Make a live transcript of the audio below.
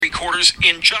Quarters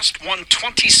in just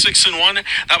 126-1.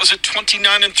 That was a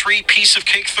 29-3 piece of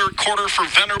cake third quarter for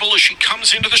Venerable as she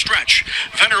comes into the stretch.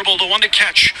 Venerable, the one to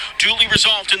catch, duly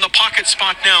resolved in the pocket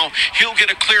spot now. He'll get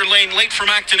a clear lane late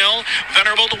from Actonel.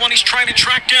 Venerable, the one he's trying to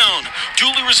track down.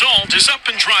 Duly resolved is up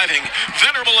and driving.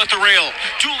 Venerable at the rail.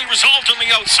 Duly resolved on the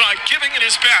outside, giving it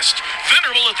his best.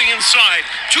 Venerable at the inside.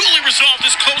 Duly resolved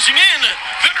is closing in.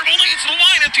 Venerable leads the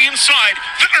line at the inside.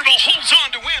 Venerable holds on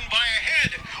to win by a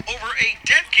head over a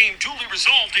dead game. Duly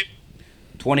resolved.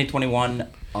 2021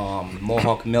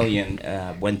 Mohawk Million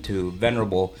went to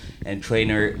Venerable and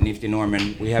trainer Nifty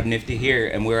Norman. We have Nifty here,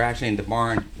 and we're actually in the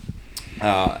barn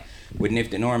with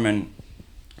Nifty Norman.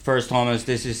 First, Thomas,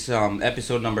 this is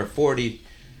episode number 40,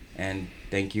 and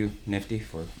thank you, Nifty,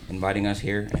 for inviting us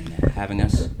here and having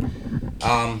us.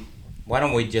 Why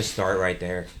don't we just start right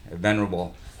there?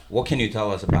 Venerable, what can you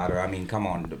tell us about her? I mean, come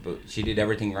on, she did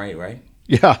everything right?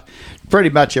 Yeah, pretty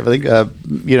much everything.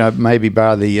 Maybe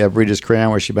bar the Breeders' Crown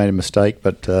where she made a mistake,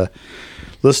 but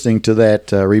listening to that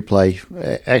replay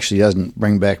actually doesn't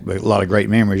bring back a lot of great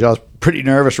memories. I was pretty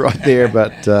nervous right there,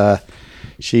 but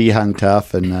she hung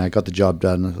tough and got the job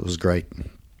done. It was great.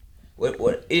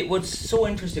 It was so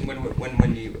interesting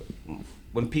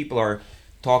when people are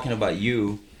talking about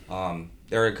you.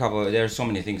 There are so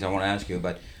many things I want to ask you,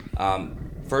 but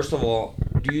first of all,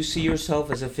 do you see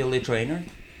yourself as a filly trainer?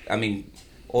 I mean,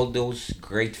 all those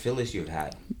great fillies you've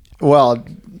had. Well,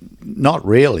 not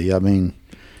really. I mean,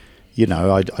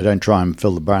 I don't try and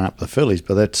fill the barn up with the fillies,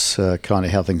 but that's kind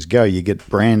of how things go. You get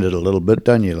branded a little bit,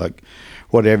 don't you? Like,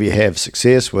 whatever you have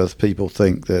success with, people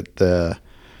think that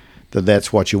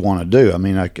that's what you want to do. I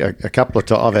mean, I've had a couple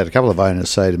of owners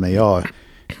say to me, "Oh,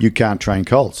 you can't train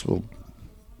colts." Well,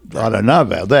 I don't know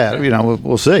about that.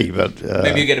 We'll see. But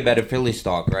maybe you get a better filly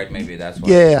stock, right? Maybe that's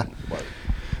what. Yeah.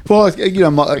 Well,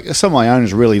 some of my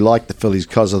owners really like the fillies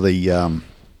because of the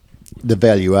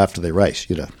value after they race.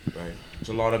 Right.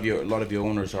 So a lot of your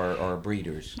owners are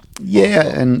breeders. Yeah,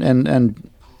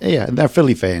 and they're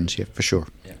filly fans. Yeah, for sure.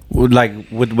 Yeah. Like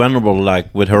with Venerable,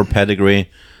 like with her pedigree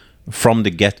from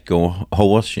the get-go, how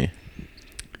was she?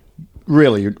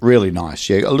 Really, really nice.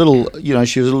 Yeah, a little.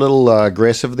 She was a little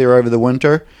aggressive there over the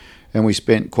winter, and we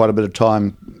spent quite a bit of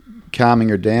time calming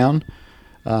her down.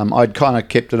 I'd kind of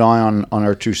kept an eye on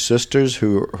her two sisters,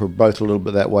 who are both a little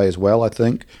bit that way as well, I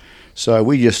think. So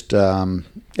we just, and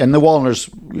the Walners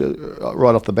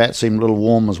right off the bat seemed a little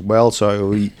warm as well, so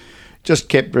we just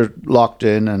kept her locked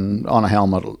in and on a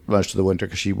helmet most of the winter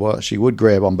because she would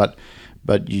grab on, but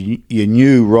you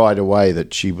knew right away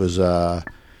that she was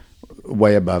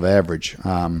way above average.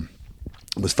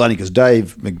 It was funny because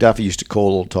Dave McDuffie used to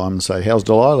call all the time and say, "How's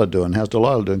Delilah doing? How's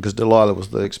Delilah doing?" Because Delilah was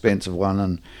the expensive one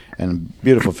and a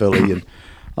beautiful filly. And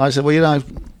I said, "Well,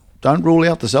 don't rule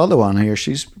out this other one here.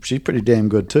 She's pretty damn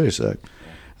good too." So,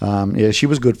 she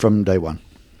was good from day one.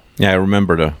 Yeah, I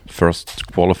remember the first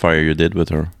qualifier you did with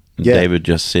her. Yeah. David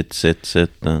just sit,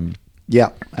 and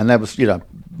yeah, and that was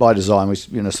by design. We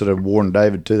sort of warned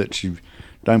David too that she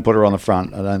don't put her on the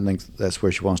front. I don't think that's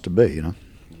where she wants to be.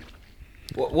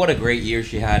 What a great year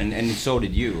she had, and so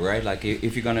did you, right? Like,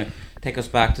 if you're going to take us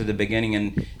back to the beginning,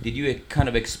 and did you kind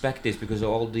of expect this because of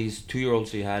all these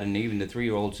 2-year-olds you had and even the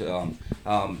 3-year-olds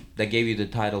that gave you the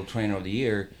title Trainer of the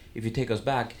Year? If you take us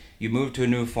back, you moved to a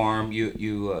new farm.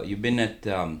 You've been at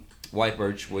White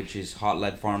Birch, which is Hot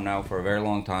Lead Farm now for a very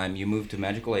long time. You moved to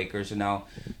Magical Acres and now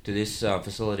to this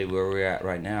facility where we're at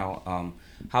right now.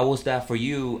 How was that for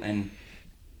you, and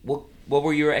what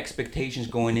were your expectations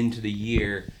going into the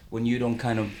year when you don't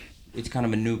it's kind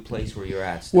of a new place where you're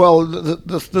at still? Well,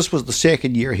 this was the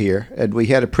second year here, and we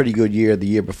had a pretty good year the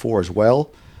year before as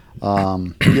well.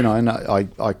 And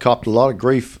I copped a lot of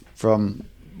grief from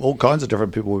all kinds of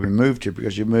different people when we moved here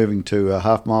because you're moving to a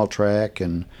half-mile track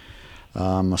and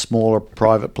a smaller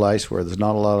private place where there's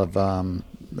not a lot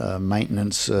of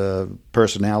maintenance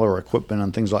personnel or equipment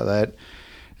and things like that.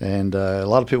 And a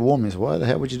lot of people warned me, why the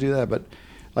hell would you do that? But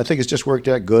I think it's just worked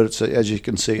out good. As you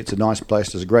can see, it's a nice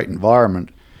place. There's a great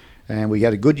environment. And we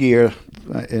had a good year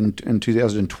in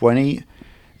 2020.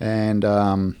 And,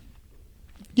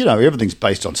 everything's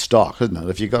based on stock, isn't it?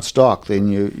 If you got stock, then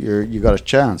you got a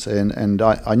chance. And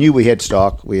I knew we had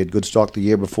stock. We had good stock the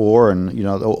year before. And,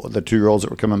 the 2-year-olds that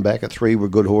were coming back at 3 were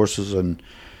good horses. And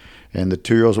the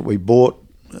 2-year-olds that we bought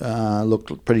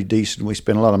looked pretty decent. We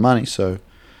spent a lot of money. So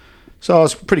I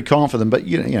was pretty confident. But,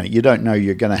 you don't know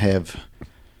you're going to have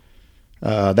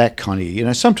that kind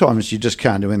of, sometimes you just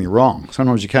can't do anything wrong.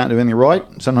 Sometimes you can't do anything right.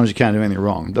 Sometimes you can't do anything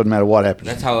wrong. Doesn't matter what happens.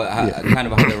 That's how kind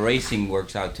of how the racing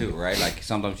works out too, right? Like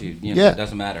sometimes it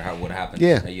doesn't matter what happens.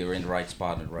 Yeah. You're in the right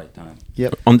spot at the right time.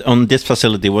 Yep. On this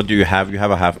facility, what do you have? You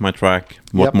have a half-mile track.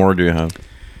 What more do you have?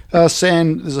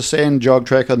 Sand. There's a sand jog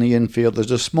track on the infield.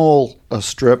 There's a small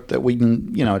strip that we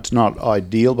can, it's not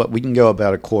ideal, but we can go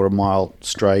about a quarter mile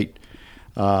straight.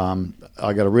 I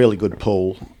got a really good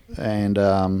pull, and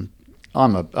I'm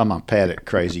a paddock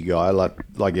crazy guy. I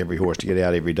like every horse to get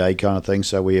out every day kind of thing.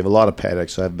 So we have a lot of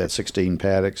paddocks. I have about 16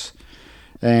 paddocks,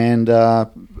 and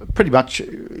pretty much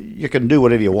you can do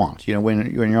whatever you want.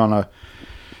 When you're on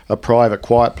a private,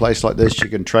 quiet place like this, you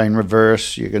can train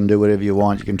reverse. You can do whatever you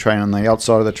want. You can train on the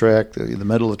outside of the track, the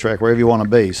middle of the track, wherever you want to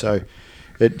be. So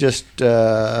it just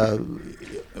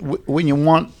when you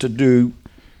want to do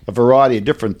a variety of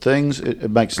different things, it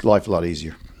makes life a lot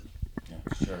easier. Yeah,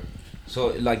 sure. So,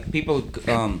 like, people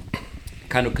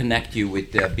kind of connect you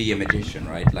with Be a Magician,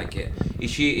 right? Like,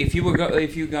 if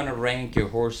you're gonna rank your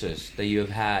horses that you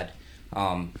have had,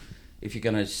 if you're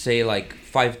gonna say like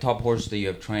 5 top horses that you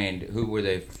have trained, who were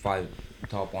the 5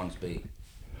 top ones be?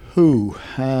 Who?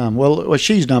 Well,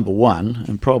 she's number 1,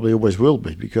 and probably always will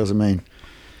be, because they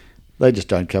just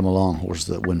don't come along, horses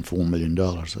that win $4 million.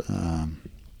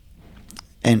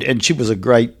 And she was a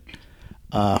great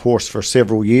horse for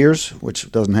several years,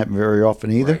 which doesn't happen very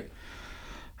often either.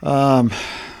 Right.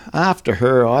 After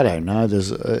her, I don't know.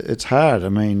 It's hard.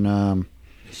 There's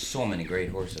so many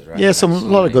great horses, right? Yeah, a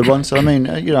lot of good ones.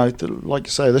 Like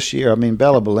you say, this year,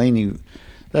 Bella Bellini,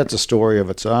 that's a story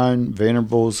of its own.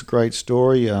 Venerable's a great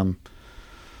story.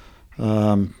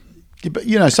 But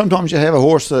sometimes you have a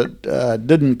horse that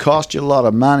didn't cost you a lot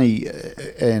of money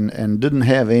and didn't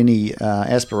have any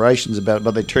aspirations about it,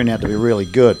 but they turned out to be really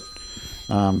good.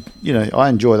 I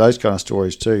enjoy those kind of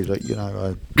stories too.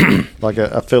 Like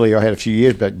a filly I had a few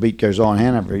years back, Beat Goes On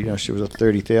Hanover. She was a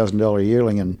 $30,000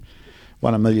 yearling and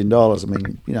won $1 million.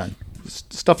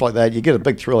 Stuff like that. You get a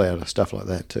big thrill out of stuff like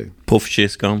that too. Puff,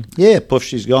 She's Gone. Yeah, Puff,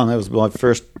 She's Gone. That was my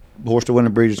first horse to win a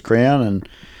Breeders' Crown, and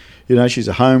she's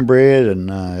a homebred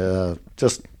and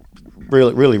just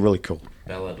really, really, really cool.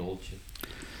 Bella Dolce.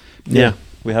 Yeah,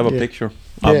 we have a picture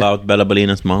about Bella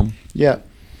Bellini's mom. Yeah.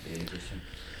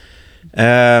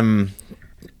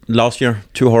 Last year,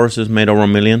 2 horses made over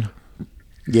 $1 million.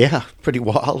 Yeah, pretty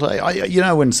wild.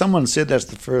 When someone said that's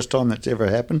the first time that's ever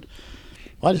happened,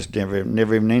 I just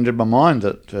never even entered my mind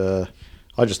that.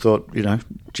 I just thought,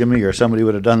 Jimmy or somebody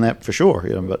would have done that for sure.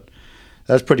 But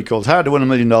that's pretty cool. It's hard to win $1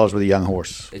 million with a young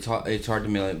horse. It's hard to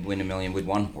win $1 million with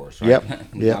one horse, right?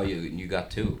 Yep. Now you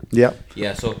got 2. Yep.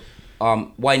 Yeah. So,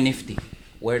 why Nifty?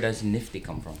 Where does Nifty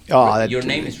come from? Your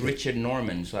name is Richard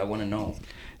Norman, so I want to know.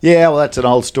 Yeah, well, that's an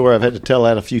old story. I've had to tell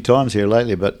that a few times here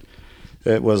lately, but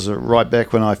it was right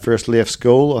back when I first left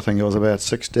school. I think I was about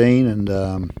 16, and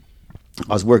I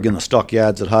was working in the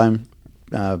stockyards at home,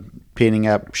 penning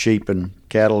up sheep and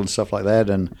cattle and stuff like that,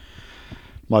 and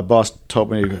my boss told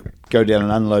me to go down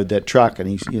and unload that truck, and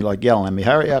he's like yelling at me,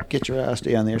 "Hurry up, get your ass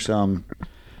down there." So I'm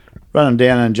running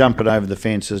down and jumping over the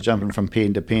fences, jumping from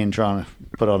pen to pen, trying to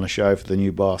put on a show for the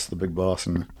new boss, the big boss,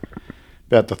 and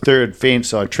about the 3rd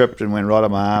fence, I tripped and went right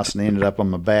on my ass and ended up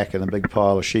on my back in a big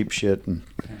pile of sheep shit. And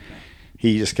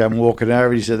he just came walking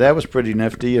over. He said, "That was pretty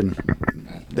nifty," and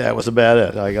that was about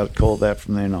it. I got called that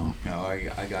from then on. Oh,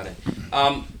 I got it.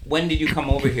 When did you come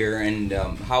over here, and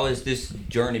how has this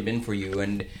journey been for you?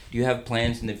 And do you have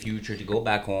plans in the future to go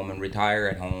back home and retire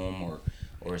at home,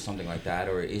 or something like that?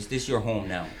 Or is this your home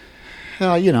now?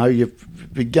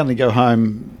 You've begun to go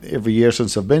home every year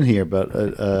since I've been here, but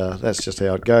that's just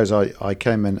how it goes. I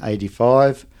came in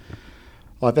 85.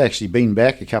 I've actually been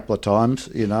back a couple of times.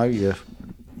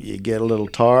 You get a little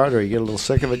tired or you get a little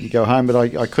sick of it, you go home, but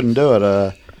I couldn't do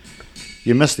it.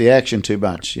 You miss the action too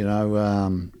much,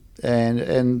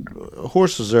 and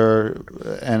horses are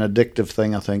an addictive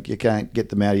thing, I think. You can't get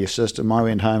them out of your system. I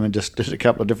went home and just did a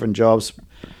couple of different jobs,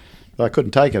 but I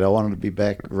couldn't take it. I wanted to be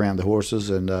back around the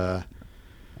horses, and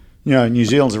New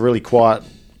Zealand's a really quiet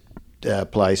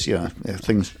place.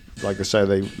 Things, like I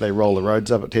say, they roll the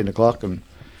roads up at 10 o'clock,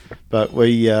 but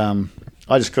we, I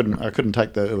just couldn't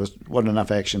take it wasn't enough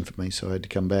action for me, so I had to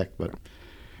come back. But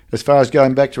as far as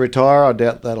going back to retire, I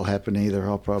doubt that'll happen either.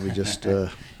 I'll probably just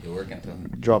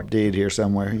drop dead here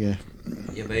somewhere. Yeah.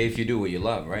 Yeah, but if you do what you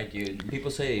love, right?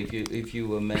 People say if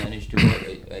you manage to work,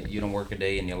 you don't work a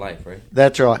day in your life, right?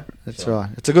 That's right. That's right.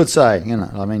 It's a good saying,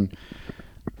 I'm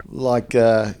lucky.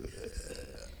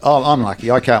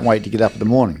 I can't wait to get up in the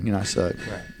morning, so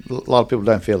right. A lot of people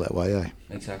don't feel that way, eh?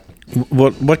 Exactly.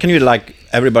 What can you like?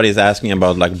 Everybody's asking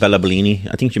about like Bella Bellini.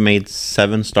 I think she made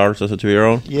 7 starts as a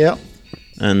 2-year-old. Yeah.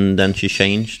 And then she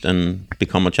changed and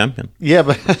become a champion. Yeah,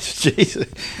 but Jesus,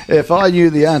 if I knew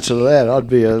the answer to that, I'd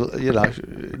be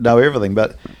know everything.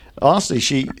 But honestly,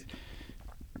 she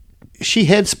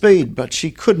had speed, but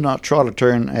she could not try to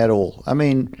turn at all.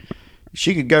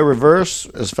 She could go reverse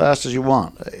as fast as you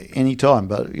want. any time.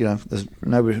 But there's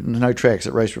no tracks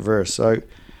that race reverse. So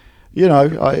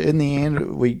in the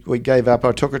end we gave up.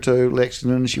 I took her to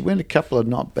Lexington, and she went a couple of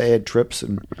not bad trips.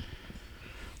 And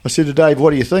I said to Dave,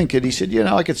 "What do you think?" And he said,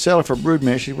 "I could sell her for a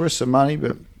broodmare. She's worth some money,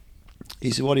 but." He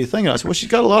said, "What do you think?" And I said, "Well, she's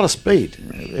got a lot of speed."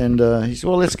 And he said,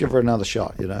 "Well, let's give her another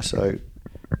shot." So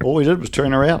all we did was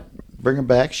turn her out, bring her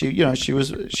back. She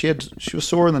was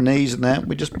sore in the knees and that.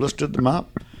 We just blistered them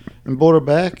up and brought her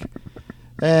back,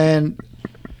 and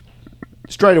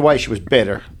straight away she was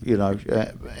better.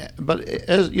 But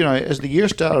as the year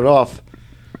started off,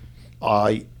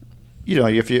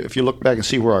 if you look back and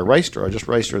see where I raced her, I just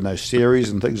raced her in those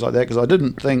series and things like that because I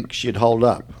didn't think she'd hold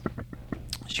up.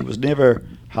 She was never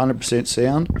 100%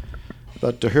 sound,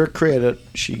 but to her credit,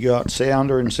 she got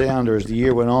sounder and sounder as the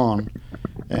year went on,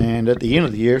 and at the end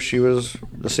of the year, she was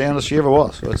the soundest she ever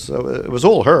was. So it was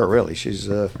all her, really. She's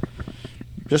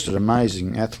just an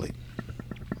amazing athlete.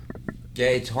 Yeah,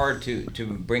 it's hard to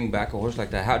bring back a horse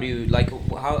like that. How do you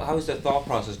how is the thought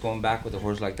process going back with a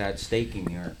horse like that, staking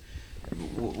her?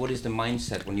 What is the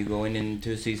mindset when you go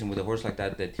into a season with a horse like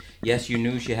that? That yes, you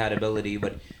knew she had ability,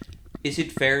 but is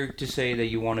it fair to say that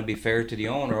you want to be fair to the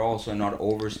owner, also not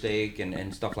overstake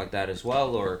and stuff like that as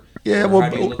well? Or yeah, how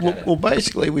do you look at it? Well,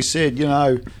 basically we said,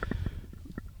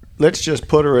 let's just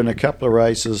put her in a couple of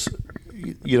races,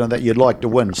 that you'd like to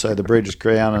win. So the Breeders'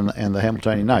 Crown and the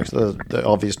Hamiltonian Oaks, the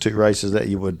obvious two races that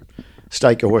you would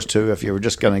stake a horse to if you were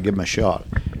just going to give him a shot.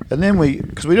 And then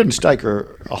because we didn't stake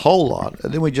her a whole lot,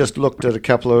 and then we just looked at a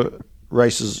couple of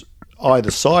races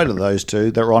either side of those two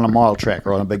that were on a mile track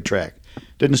or on a big track.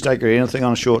 Didn't stake her anything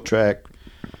on a short track,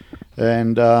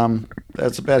 and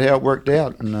that's about how it worked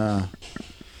out. And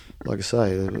like I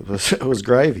say, it was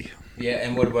gravy. Yeah,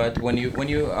 and what about when you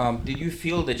did you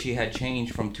feel that she had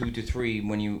changed from 2 to 3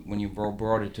 when you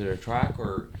brought it to the track,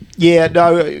 or? Yeah,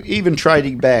 no. Even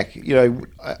trading back,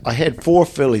 I had 4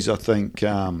 fillies, I think,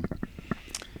 and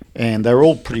they were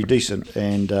all pretty decent,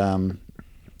 and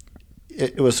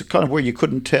it was kind of where you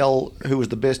couldn't tell who was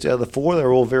the best out of the 4. They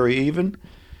were all very even.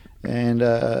 And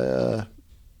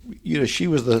she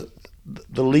was the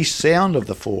least sound of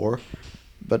the 4,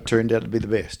 but turned out to be the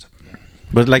best.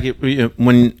 But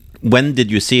when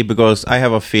did you see? Because I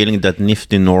have a feeling that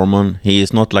Nifty Norman, he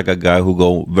is not like a guy who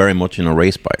go very much in a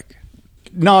race bike.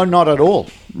 No, not at all.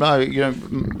 No,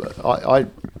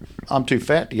 I'm too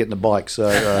fat to get in the bike,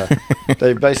 so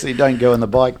they basically don't go in the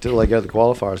bike till they go to the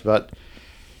qualifiers. But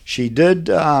she did.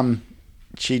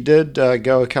 She did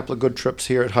go a couple of good trips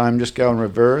here at home, just go in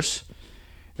reverse.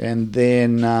 And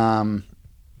then,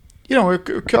 we're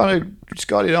kind of,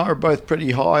 Scotty and I were both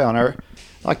pretty high on her.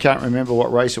 I can't remember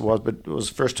what race it was, but it was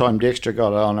the first time Dexter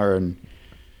got on her, and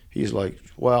he's like,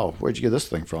 "Wow, where'd you get this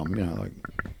thing from?"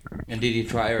 And did he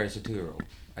try her as a 2-year-old?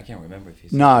 I can't remember if he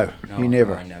said No, that. he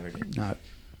never. I never did. No.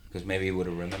 Because maybe he would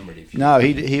have remembered if. No,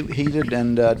 he did,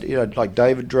 and like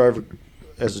David drove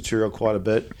as a 2-year-old quite a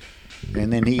bit.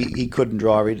 And then he couldn't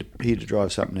drive. He had to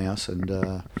drive something else.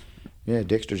 And,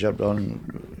 Dexter jumped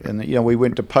on. And, we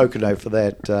went to Pocono for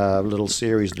that little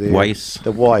series there. Weiss.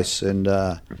 The Weiss. And,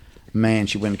 man,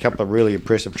 she went a couple of really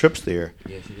impressive trips there.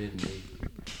 Yeah, she did indeed.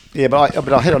 Yeah, but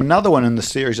I had another one in the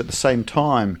series at the same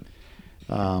time.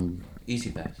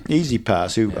 Easy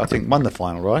Pass, who I think won the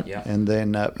final, right? Yeah. And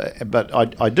then, but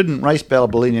I didn't race Bella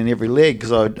Bellini in every leg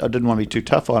because I didn't want to be too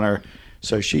tough on her.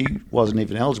 So she wasn't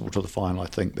even eligible to the final. I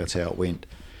think that's how it went.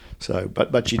 So,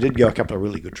 but she did go a couple of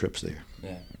really good trips there.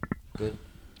 Yeah, good.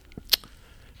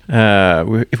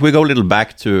 If we go a little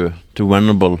back to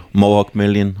Venerable Mohawk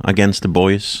Million against the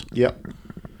boys. Yep.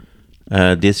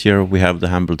 This year we have the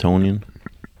Hambletonian.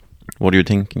 What are you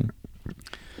thinking?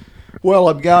 Well,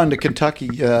 I'm going to Kentucky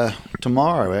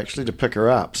tomorrow actually to pick her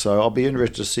up. So I'll be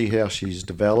interested to see how she's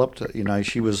developed.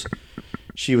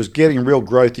 She was getting real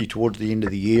growthy towards the end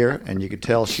of the year, and you could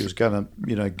tell she was going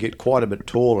to, get quite a bit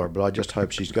taller. But I just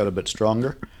hope she's got a bit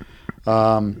stronger.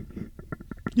 I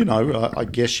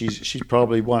guess she's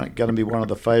probably going to be one of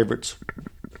the favourites.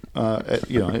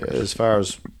 As far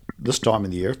as this time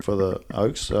of the year for the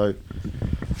Oaks. So,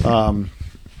 we'll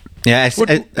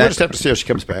just have to see how she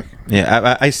comes back.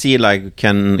 Yeah, I see. Like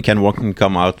Ken Walken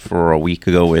come out for a week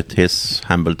ago with his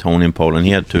Hambletonian pole, and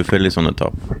he had 2 fillies on the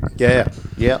top. Yeah.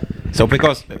 So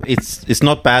because it's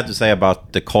not bad to say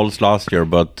about the colts last year,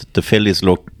 but the fillies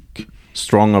look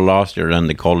stronger last year than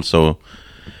the colts. So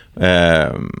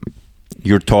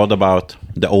your thought about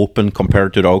the Open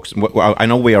compared to the Oaks? Well, I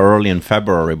know we are early in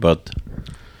February, but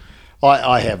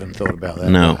I haven't thought about that.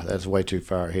 No, that's way too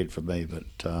far ahead for me. But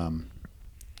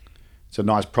it's a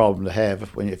nice problem to have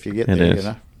if you get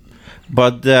there.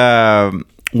 But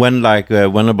when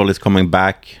Venerable is coming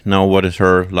back now, what is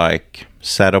her like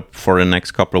setup for the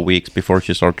next couple of weeks before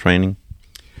she starts training?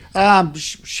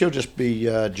 She'll just be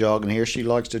jogging here. She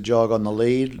likes to jog on the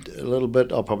lead a little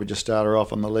bit. I'll probably just start her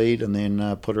off on the lead and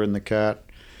then put her in the cart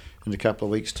in a couple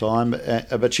of weeks' time.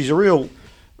 But she's a real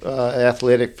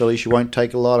athletic filly. She won't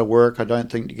take a lot of work, I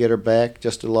don't think, to get her back.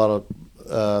 Just a lot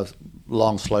of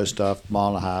long, slow stuff, mile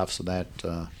and a half, so that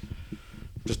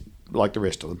just like the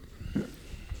rest of them.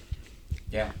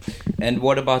 Yeah. And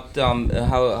what about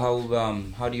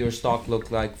how do your stock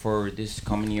look like for this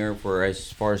coming year for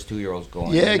as far as 2-year-olds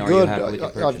going? Yeah, and good.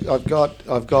 I've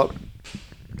got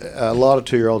a lot of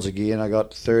 2-year-olds again. I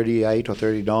got 38 or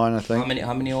 39, I think.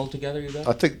 How many altogether you got?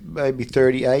 I think maybe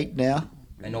 38 now.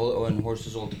 And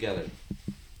horses altogether.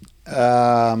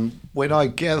 When I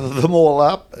gather them all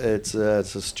up, it's a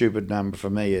stupid number for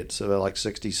me. It's like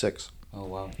 66. Oh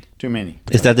wow! Too many.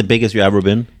 Is that the biggest you ever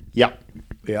been? Yeah.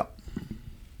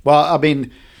 Well, I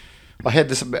mean, I had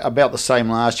this about the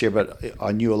same last year, but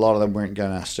I knew a lot of them weren't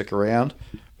going to stick around.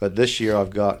 But this year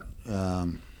I've got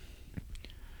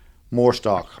more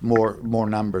stock, more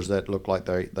numbers that look like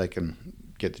they can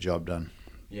get the job done.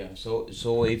 Yeah. So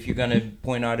if you're gonna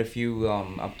point out a few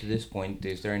up to this point,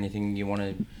 is there anything you want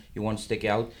to stick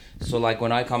out? So like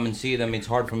when I come and see them, it's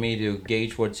hard for me to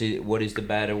gauge what is the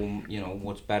better,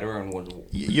 what's better and what.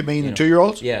 You mean the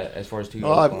 2-year-olds? Yeah, as far as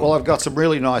 2-year-olds. I've got some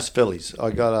really nice fillies.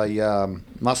 I got a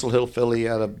Muscle Hill filly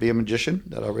out of Be a Magician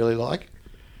that I really like.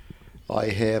 I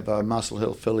have a Muscle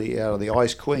Hill filly out of the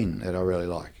Ice Queen that I really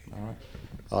like. All right.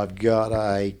 I've got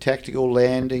a Tactical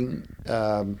Landing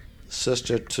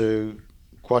sister to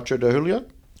Quattro de Julio.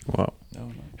 Wow. Oh,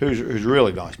 no. Who's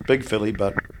really nice. Big filly,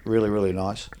 but really, really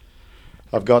nice.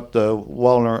 I've got the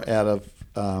Wallner out of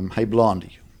Hey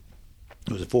Blondie.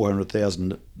 It was a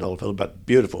 $400,000 filly, but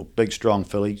beautiful, big, strong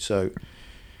filly. So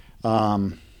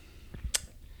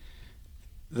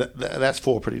that's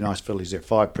 4 pretty nice fillies there,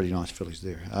 5 pretty nice fillies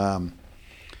there.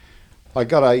 I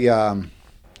got a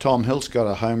Tom Hill's got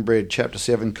a homebred Chapter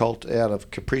 7 colt out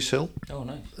of Caprice Hill. Oh,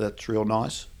 nice. That's real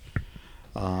nice.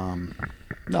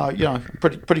 No,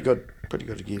 pretty good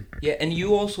again. Yeah, and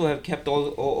you also have kept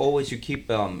always you keep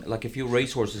like a few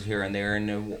racehorses here and there,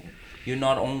 and you're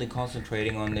not only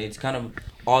concentrating on it's kind of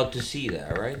odd to see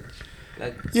that, right?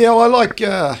 Like, yeah, well, I like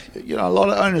a lot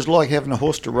of owners like having a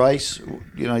horse to race.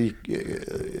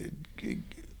 It's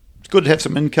good to have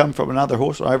some income from another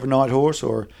horse, an overnight horse,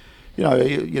 or you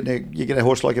get a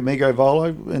horse like Amigo Volo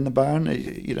in the barn.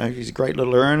 He's a great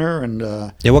little earner, and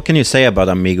yeah. What can you say about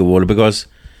Amigo Volo? Because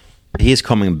he's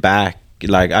coming back.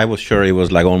 Like I was sure he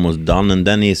was like almost done, and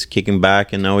then he's kicking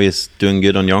back, and now he's doing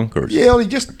good on Yonkers. Yeah, well, he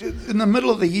just in the middle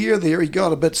of the year there, he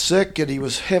got a bit sick, and he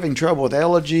was having trouble with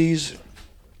allergies,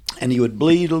 and he would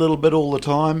bleed a little bit all the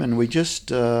time, and we just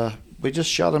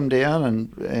shut him down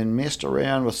and messed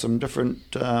around with some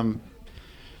different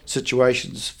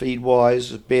situations, feed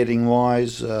wise, bedding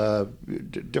wise,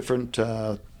 different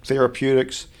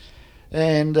therapeutics,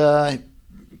 and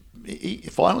he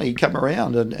finally come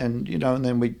around, and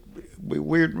then we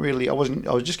weren't really. I was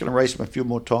just going to race him a few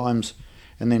more times,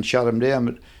 and then shut him down.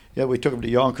 But we took him to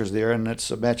Yonkers there, and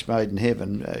it's a match made in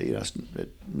heaven. It's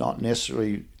not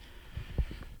necessarily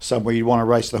somewhere you want to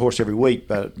race the horse every week,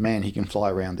 but man, he can fly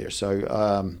around there.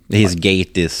 So his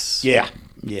gait is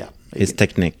his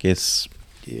technique is.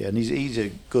 Yeah, and he's a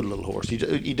good little horse. He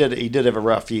did have a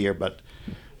rough year, but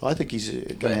I think he's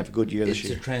going to have a good year this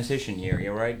year. It's a transition year,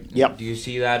 you're right? Yep. Do you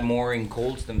see that more in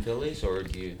colts than fillies, or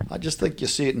do you? I just think you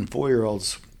see it in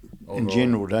 4-year-olds in Overall,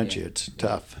 general, don't yeah. you? It's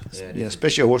tough. Yeah,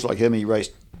 Especially a horse like him. He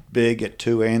raced big at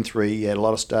 2 and 3. He had a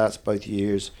lot of starts both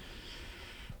years.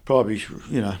 Probably,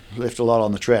 left a lot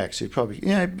on the tracks. He probably,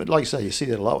 but like I say, you see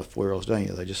that a lot with 4-year-olds, don't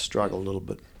you? They just struggle a little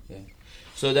bit. Yeah.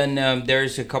 So then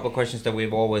there's a couple of questions that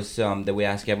we've always that we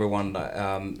ask everyone.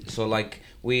 So like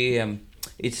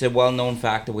it's a well-known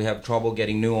fact that we have trouble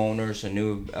getting new owners and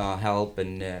new help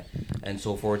and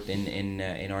so forth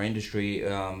in our industry.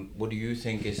 What do you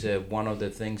think is one of the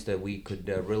things that we could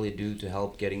really do to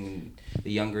help getting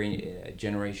the younger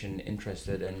generation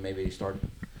interested and maybe start?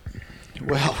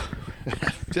 Well,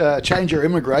 change your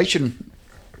immigration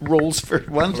rules for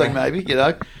one thing, maybe.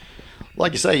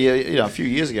 Like you say, a few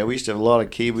years ago we used to have a lot of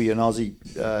Kiwi and Aussie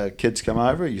kids come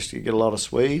over. You used to get a lot of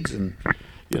Swedes and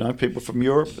people from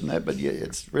Europe and that. But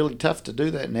it's really tough to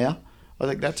do that now. I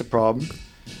think that's a problem.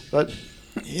 But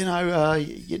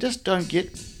you just don't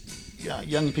get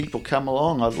young people come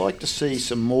along. I'd like to see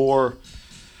some more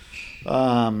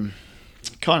kind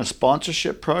of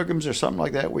sponsorship programs or something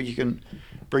like that where you can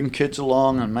bring kids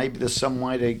along, and maybe there's some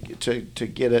way to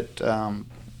get it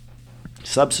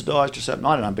subsidised or something.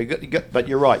 I don't know. But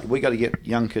you're right. We got to get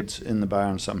young kids in the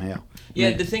barn somehow.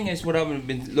 Yeah, the thing is, what I've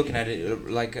been looking at it,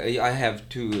 like I have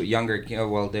two younger,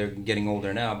 well, they're getting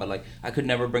older now, but like I could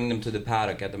never bring them to the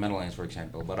paddock at the Meadowlands, for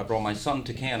example. But I brought my son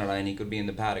to Canada, and he could be in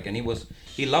the paddock, and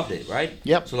he loved it, right?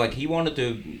 Yep. So like he wanted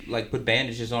to like put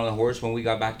bandages on the horse when we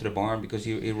got back to the barn because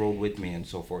he rode with me and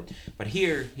so forth. But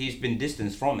here he's been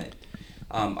distanced from it.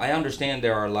 I understand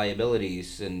there are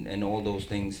liabilities and all those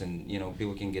things, and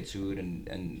people can get sued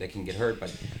and they can get hurt.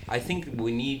 But I think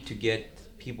we need to get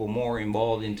people more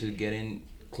involved into getting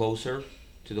closer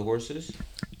to the horses.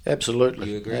 Absolutely.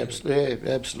 You agree?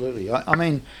 Absolutely. I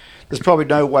mean, there's probably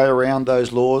no way around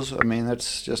those laws. I mean,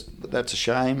 that's a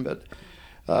shame. But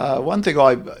one thing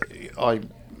I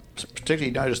particularly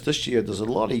noticed this year, there's a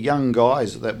lot of young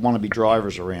guys that want to be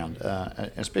drivers around,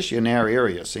 especially in our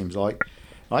area, it seems like.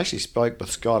 I actually spoke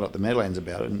with Scott at the Meadowlands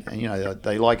about it, and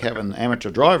they like having amateur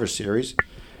driver series.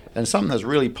 And something that's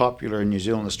really popular in New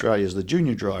Zealand and Australia is the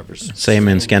junior drivers. Same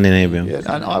in Scandinavia. Yeah,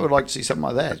 and I would like to see something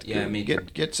like that. Yeah,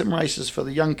 Get some races for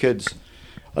the young kids.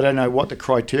 I don't know what the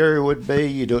criteria would be.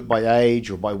 You do it by age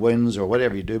or by wins or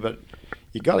whatever you do, but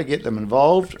you got to get them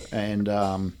involved. And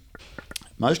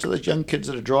most of those young kids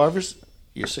that are drivers,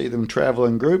 you see them travel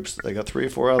in groups. They got 3 or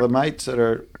 4 other mates that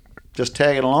are just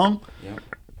tagging along. Yeah.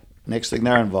 Next thing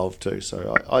they're involved too.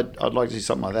 So I'd like to see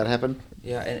something like that happen.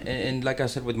 Yeah, and like I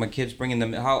said, with my kids, bringing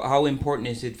them, how important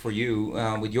is it for you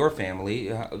with your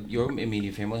family, your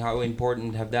immediate family? How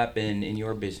important have that been in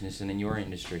your business and in your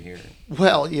industry here?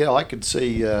 Well, yeah, I could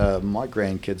see my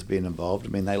grandkids being involved. I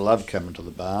mean, they love coming to the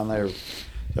barn.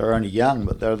 They're only young,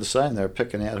 but they're the same. They're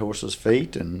picking out horses'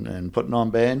 feet and putting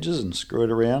on bandages and screwing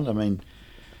around. I mean,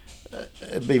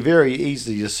 it'd be very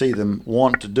easy to see them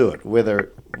want to do it.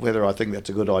 Whether I think that's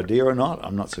a good idea or not,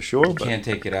 I'm not so sure. You can't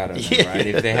take it out of them, right?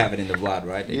 If they have it in the blood,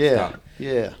 right? It's tough.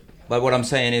 Yeah. But what I'm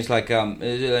saying is like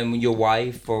your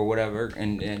wife or whatever,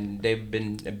 and they've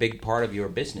been a big part of your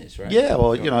business, right? Yeah,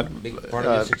 well, big part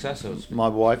of your success. My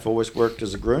wife always worked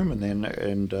as a groom,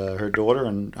 and her daughter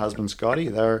and husband Scotty,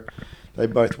 they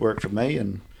both work for me,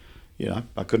 and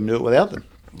I couldn't do it without them.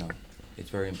 No. It's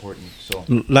very important. So,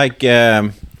 like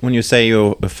when you say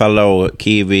your fellow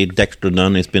Kiwi Dexter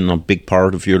Dunn has been a big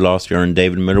part of you last year, and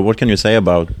David Miller, what can you say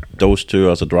about those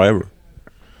two as a driver?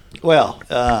 Well,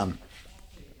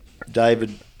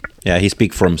 David. Yeah, he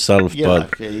speaks for himself,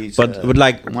 he's but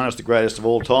like one of the greatest of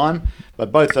all time.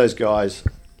 But both those guys,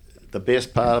 the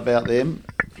best part about them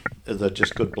is they're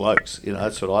just good blokes.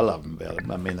 That's what I love about them.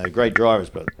 I mean, they're great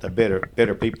drivers, but they're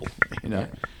better people. Yeah.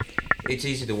 It's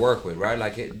easy to work with, right?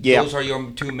 Like those are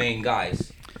your two main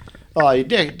guys. Oh,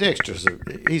 Dexter's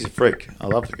he's a freak. I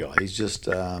love the guy. He's just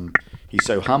he's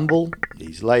so humble.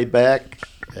 He's laid back,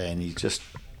 and he's just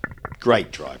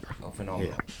great driver. Oh,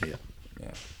 phenomenal. Yeah.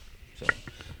 So,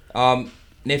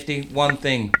 Nifty, one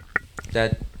thing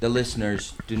that the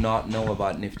listeners do not know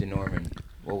about Nifty Norman,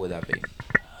 what would that be?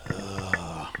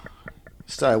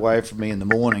 Stay away from me in the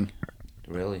morning.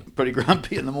 Really? Pretty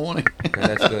grumpy in the morning. Okay,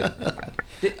 that's good.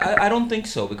 I don't think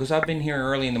so, because I've been here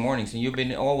early in the mornings and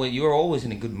you're always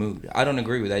in a good mood. I don't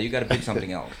agree with that. You got to pick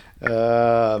something else.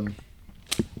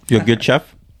 You're a good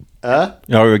chef?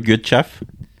 You're a good chef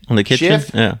on the kitchen?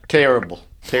 Chef? Yeah. Terrible.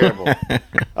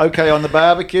 Okay on the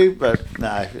barbecue, but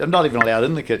no, I'm not even allowed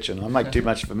in the kitchen. I make too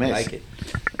much of a mess.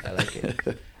 I like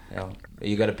it.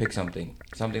 You got to pick something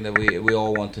that we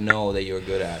all want to know that you're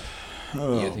good at.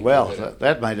 Oh, well,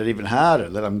 that made it even harder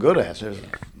that I'm good at.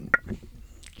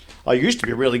 I used to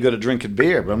be really good at drinking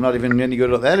beer, but I'm not even any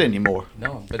good at that anymore.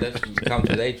 No, but that comes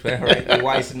with age, right? You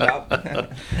wisen up.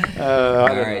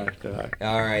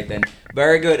 All right, then.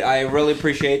 Very good. I really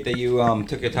appreciate that you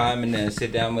took your time and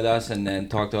sit down with us and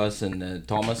talk to us. And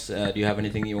Thomas, do you have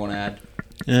anything you want to add?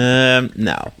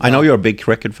 No. I know you're a big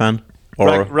cricket fan.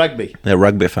 Or rugby. A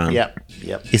rugby fan. Yep.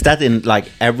 Is that in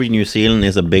like every New Zealand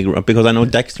is a big, because I know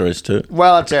Dexter is too.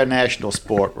 Well, it's our national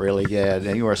sport, really. Yeah,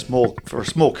 you're for a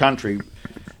small country.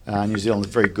 New Zealand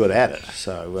is very good at it.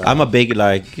 So I'm a big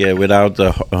without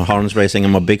the harness racing.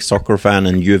 I'm a big soccer fan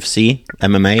and UFC,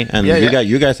 MMA, and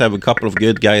you guys have a couple of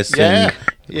good guys.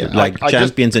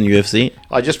 Champions in UFC.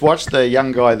 I just watched the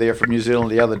young guy there from New Zealand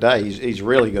the other day. He's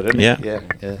really good, isn't he? Yeah,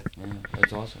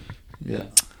 that's awesome. Yeah.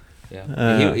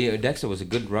 Dexter was a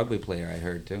good rugby player, I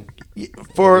heard too.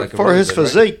 For his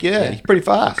physique, he's pretty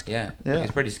fast. Yeah,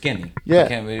 he's pretty skinny. Yeah,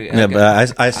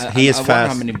 he is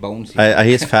fast. How many bones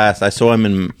he's fast. I saw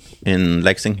him in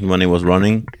Lexington when he was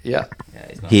running. Yeah.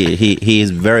 He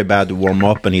is very bad to warm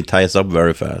up, and he ties up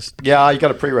very fast. Yeah, you got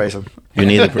to pre-race him. You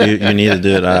need to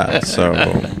do that. So.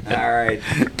 All right,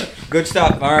 good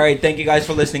stuff. All right, thank you guys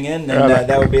for listening in, and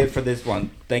that would be it for this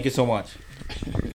one. Thank you so much.